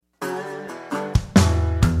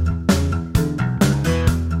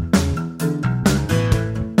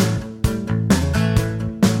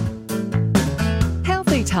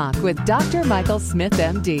Talk with Dr. Michael Smith,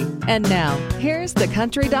 MD. And now, here's the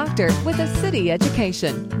country doctor with a city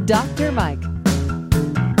education, Dr. Mike.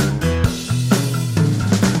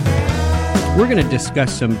 We're going to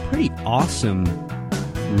discuss some pretty awesome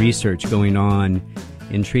research going on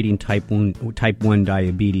in treating type 1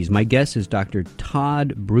 diabetes. My guest is Dr.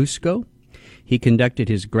 Todd Brusco. He conducted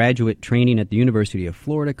his graduate training at the University of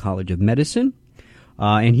Florida College of Medicine.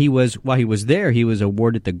 And while he was there, he was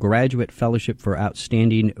awarded the Graduate Fellowship for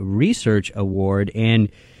Outstanding Research Award. And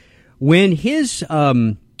when his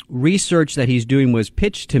research that he's doing was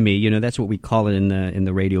pitched to me, that's what we call it in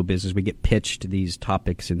the radio business. We get pitched these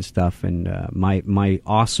topics and stuff. And my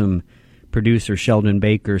awesome producer Sheldon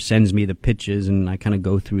Baker sends me the pitches, and I kind of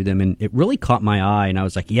go through them. And it really caught my eye. And I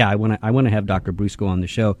was like, yeah, I want to have Dr. Brusco on the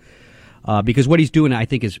show. Because what he's doing, I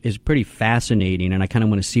think, is pretty fascinating, and I kind of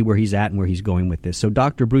want to see where he's at and where he's going with this. So,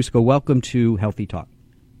 Dr. Brusco, welcome to Healthy Talk.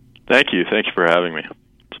 Thank you. Thank you for having me.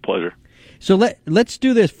 It's a pleasure. So let's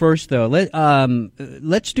do this first, though.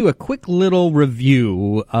 Let's do a quick little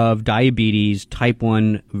review of diabetes, type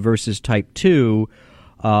 1 versus type 2,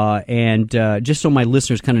 and just so my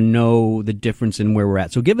listeners kind of know the difference in where we're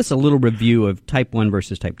at. So give us a little review of type 1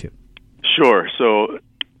 versus type 2. Sure. So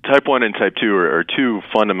type 1 and type 2 are two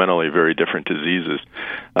fundamentally very different diseases.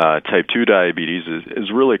 Type 2 diabetes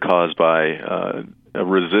is really caused by a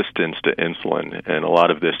resistance to insulin, and a lot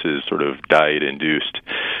of this is sort of diet-induced.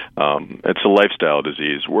 It's a lifestyle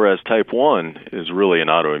disease, whereas type 1 is really an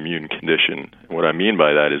autoimmune condition. What I mean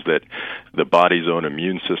by that is that the body's own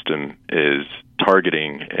immune system is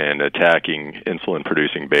targeting and attacking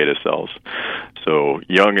insulin-producing beta cells. So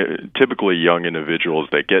typically young individuals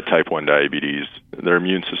that get type 1 diabetes, their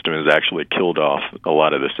immune system has actually killed off a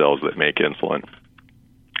lot of the cells that make insulin.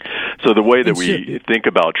 So the way that we think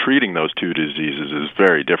about treating those two diseases is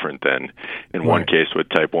very different than in one case with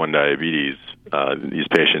type 1 diabetes. These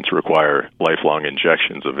patients require lifelong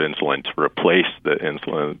injections of insulin to replace the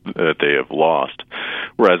insulin that they have lost.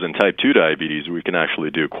 Whereas in type 2 diabetes, we can actually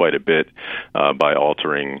do quite a bit by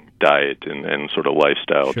altering diet and sort of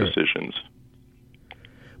lifestyle decisions.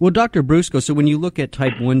 Well, Dr. Brusco, so when you look at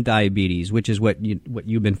type 1 diabetes, which is what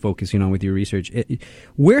you've been focusing on with your research,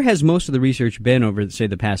 where has most of the research been over, say,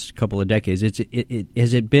 the past couple of decades?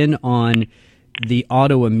 Has it been on the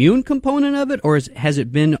autoimmune component of it, or has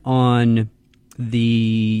it been on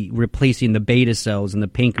the replacing the beta cells in the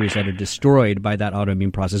pancreas that are destroyed by that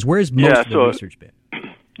autoimmune process? Where has most of the research been?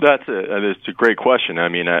 That's a great question. I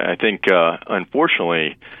mean, I think,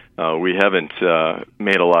 unfortunately, we haven't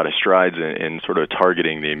made a lot of strides in sort of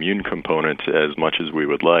targeting the immune component as much as we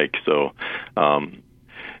would like. So,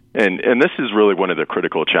 and this is really one of the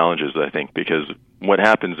critical challenges, I think, because what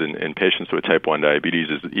happens in patients with type 1 diabetes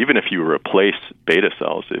is even if you replace beta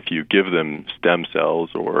cells, if you give them stem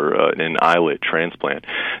cells or an islet transplant,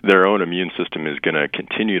 their own immune system is going to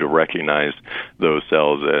continue to recognize those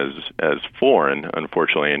cells as foreign,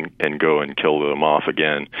 unfortunately, and go and kill them off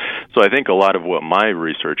again. So I think a lot of what my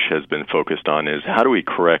research has been focused on is how do we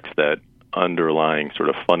correct that underlying sort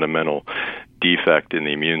of fundamental defect in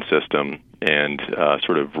the immune system and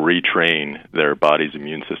sort of retrain their body's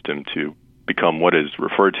immune system to become what is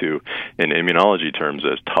referred to in immunology terms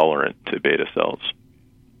as tolerant to beta cells.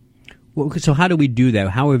 Well, so how do we do that?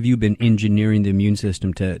 How have you been engineering the immune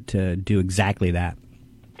system to do exactly that?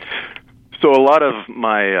 So a lot of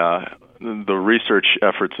the research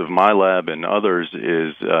efforts of my lab and others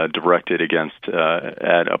is directed against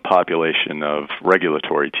at a population of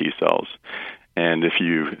regulatory T cells. And if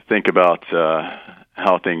you think about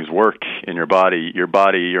how things work in your body,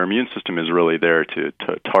 your immune system is really there to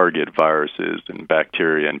target viruses and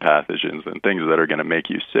bacteria and pathogens and things that are going to make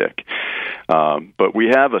you sick. But we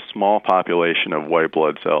have a small population of white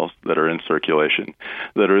blood cells that are in circulation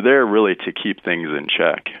that are there really to keep things in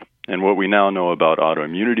check. And what we now know about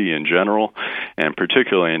autoimmunity in general, and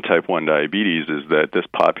particularly in type 1 diabetes, is that this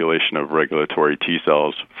population of regulatory T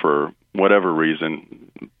cells, for whatever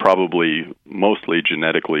reason, probably mostly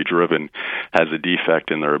genetically driven, has a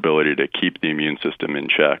defect in their ability to keep the immune system in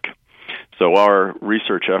check. So our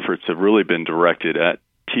research efforts have really been directed at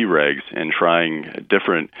Tregs and trying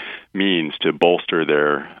different means to bolster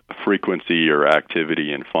their frequency or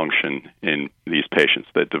activity and function in these patients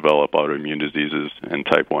that develop autoimmune diseases and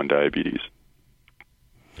type 1 diabetes.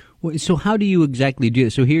 Well, so how do you exactly do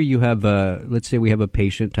it? So here you have, let's say we have a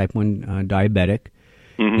patient, type 1 diabetic.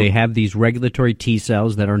 Mm-hmm. They have these regulatory T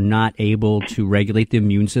cells that are not able to regulate the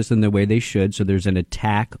immune system the way they should. So there's an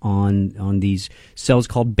attack on these cells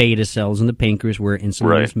called beta cells in the pancreas where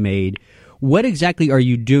insulin is made. What exactly are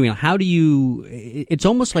you doing? How do you? It's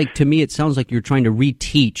almost like, to me, it sounds like you're trying to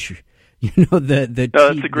reteach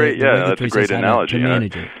That's a great analogy. To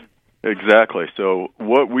manage it. Exactly. So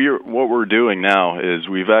what we're doing now is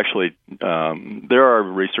we've actually there are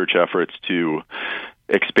research efforts to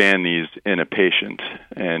expand these in a patient,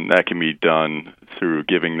 and that can be done through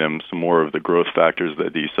giving them some more of the growth factors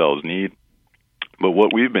that these cells need. But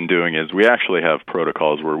what we've been doing is we actually have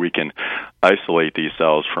protocols where we can isolate these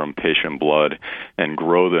cells from patient blood and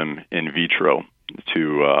grow them in vitro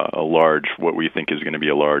to what we think is going to be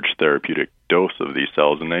a large therapeutic dose of these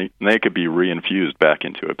cells, and they could be reinfused back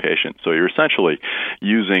into a patient. So you're essentially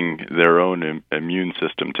using their own immune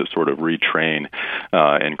system to sort of retrain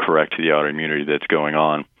and correct the autoimmunity that's going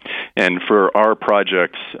on. And for our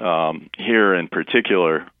project here in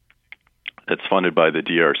particular, that's funded by the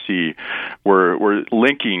DRC, we're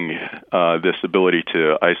linking this ability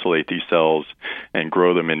to isolate these cells and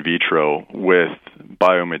grow them in vitro with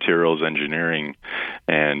biomaterials engineering.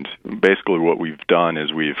 And basically what we've done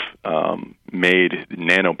is we've made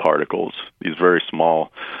nanoparticles, these very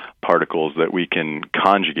small particles that we can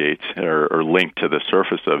conjugate or link to the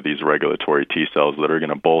surface of these regulatory T cells that are going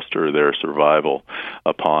to bolster their survival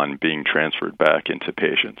upon being transferred back into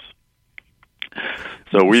patients.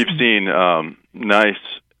 So we've seen nice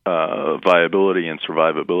viability and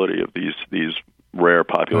survivability of these rare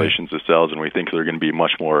populations of cells, and we think they're going to be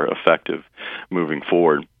much more effective moving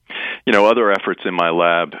forward. Other efforts in my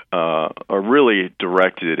lab are really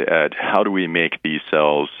directed at how do we make these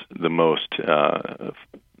cells the most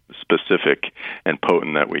specific and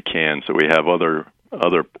potent that we can. So we have other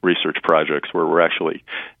research projects where we're actually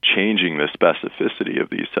changing the specificity of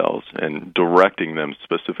these cells and directing them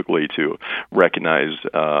specifically to recognize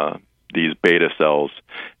these beta cells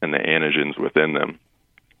and the antigens within them.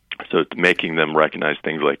 So it's making them recognize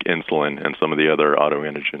things like insulin and some of the other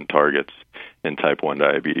autoantigen targets in type 1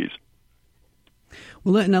 diabetes.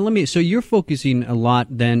 Well, now so you're focusing a lot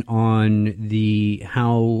then on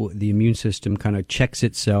how the immune system kind of checks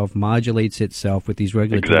itself, modulates itself with these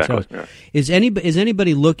regulatory cells. Yeah. Is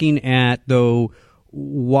anybody looking at, though,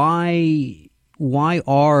 why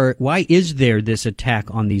is there this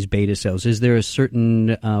attack on these beta cells? Is there a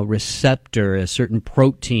certain receptor, a certain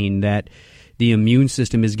protein that the immune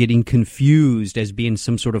system is getting confused as being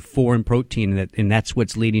some sort of foreign protein, and that's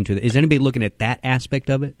what's leading to it? Is anybody looking at that aspect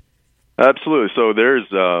of it? Absolutely. So there's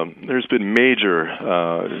been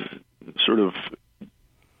major sort of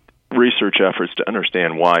research efforts to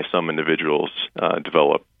understand why some individuals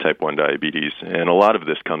develop type 1 diabetes, and a lot of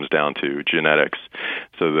this comes down to genetics.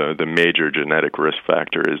 So the major genetic risk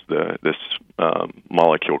factor is this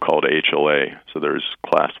molecule called HLA. So there's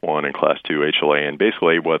class 1 and class 2 HLA, and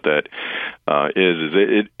basically what that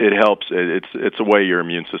is it helps. It's a way your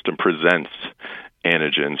immune system presents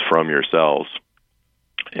antigens from your cells.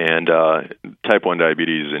 And type 1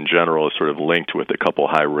 diabetes in general is sort of linked with a couple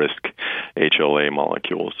high-risk HLA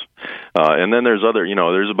molecules. And then there's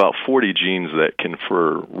there's about 40 genes that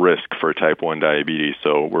confer risk for type 1 diabetes.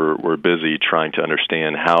 So we're busy trying to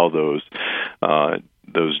understand how those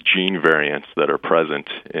gene variants that are present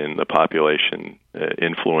in the population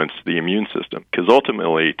influence the immune system. Because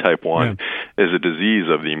ultimately, type 1 is a disease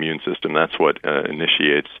of the immune system. That's what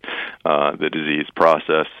initiates the disease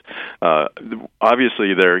process.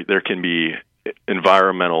 Obviously, there can be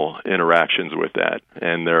environmental interactions with that,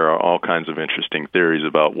 and there are all kinds of interesting theories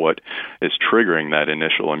about what is triggering that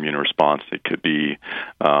initial immune response. It could be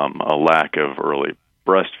a lack of early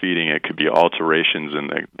breastfeeding. It could be alterations in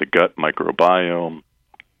the gut microbiome.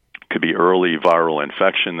 Could be early viral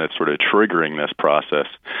infection that's sort of triggering this process.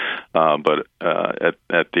 But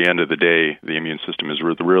at the end of the day, the immune system is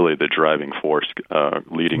really the driving force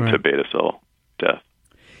leading to beta cell death.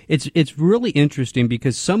 It's really interesting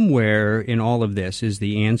because somewhere in all of this is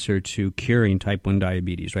the answer to curing type 1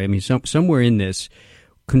 diabetes, right? I mean, somewhere in this,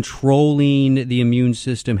 controlling the immune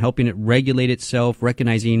system, helping it regulate itself,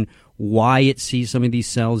 recognizing why it sees some of these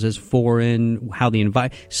cells as foreign, how the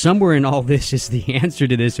somewhere in all this is the answer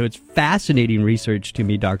to this. So it's fascinating research to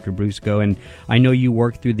me, Dr. Brusco, and I know you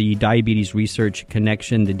work through the Diabetes Research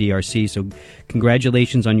Connection, the DRC, so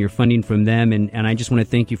congratulations on your funding from them, and I just want to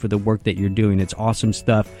thank you for the work that you're doing. It's awesome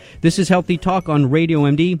stuff. This is Healthy Talk on Radio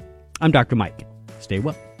MD. I'm Dr. Mike. Stay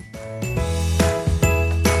well.